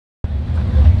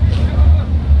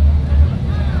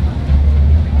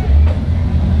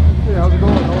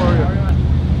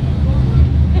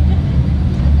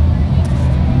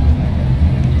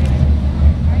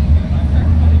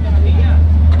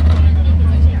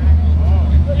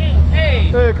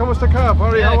¿Cómo está, Cap? How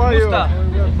are you? Good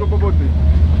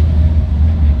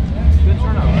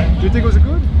turnout, right? Do you think it was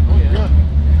good? Oh, yeah.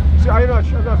 See, I'm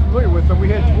not familiar with them. We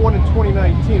had one in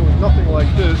 2019. It was nothing like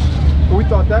this. But we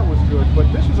thought that was good.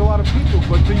 But this was a lot of people.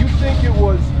 But do you think it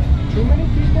was too many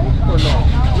people or no?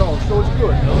 No, so it's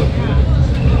good.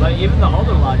 Like even the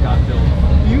other lot got filled.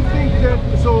 Do you think that,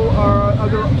 so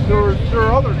there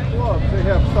are other clubs that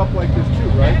have stuff like this too,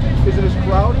 right? Is it as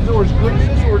crowded or as good as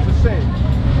this or is it the same?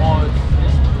 Oh, it's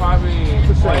probably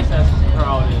twice as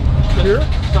crowded. Here?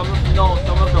 Some of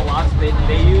the lots they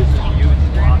use is huge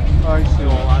lots. I see. So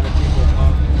a lot of people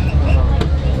come.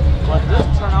 But this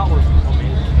turnout was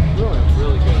amazing. Really?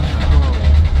 Really good.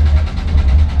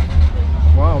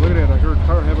 Wow, look at that. I heard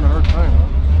car having a hard time.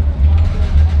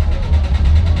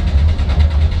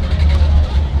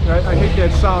 I hate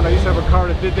that sound. I used to have a car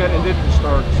that did that and didn't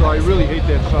start, so I really hate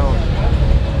that sound.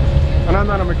 And I'm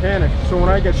not a mechanic, so when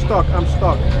I get stuck, I'm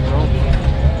stuck, you know?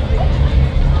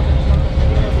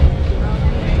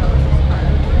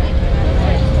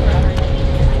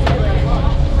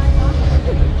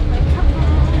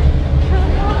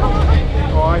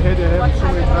 Oh, I had to have it so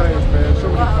many times, man, so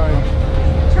many times.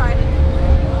 Trying to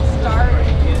start,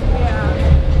 yeah.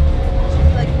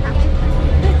 She's like, after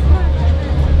 6 months,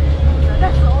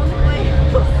 that's the only way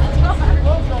to start.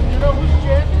 Welcome, you know who's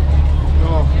Jen?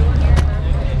 No. You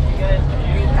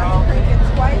have to drink it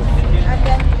twice, and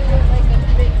then you do it like a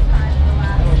big time the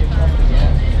last time.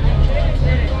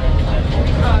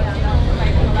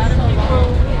 A lot of people,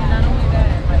 not only that,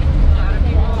 like a lot of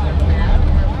people are mad.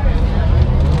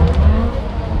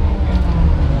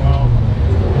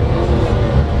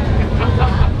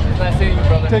 Nice seeing you,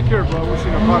 brother. Take care, bro. We'll see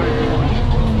you in a party.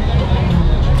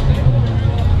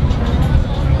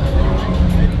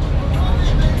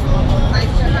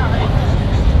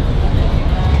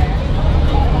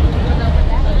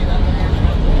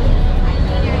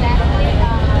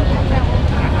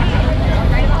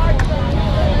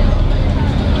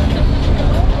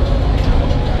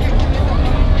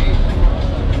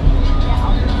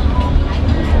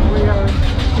 We are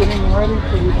getting ready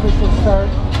for the official start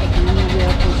of the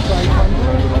Indianapolis 500.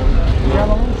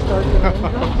 Gentlemen, start your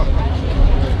engines.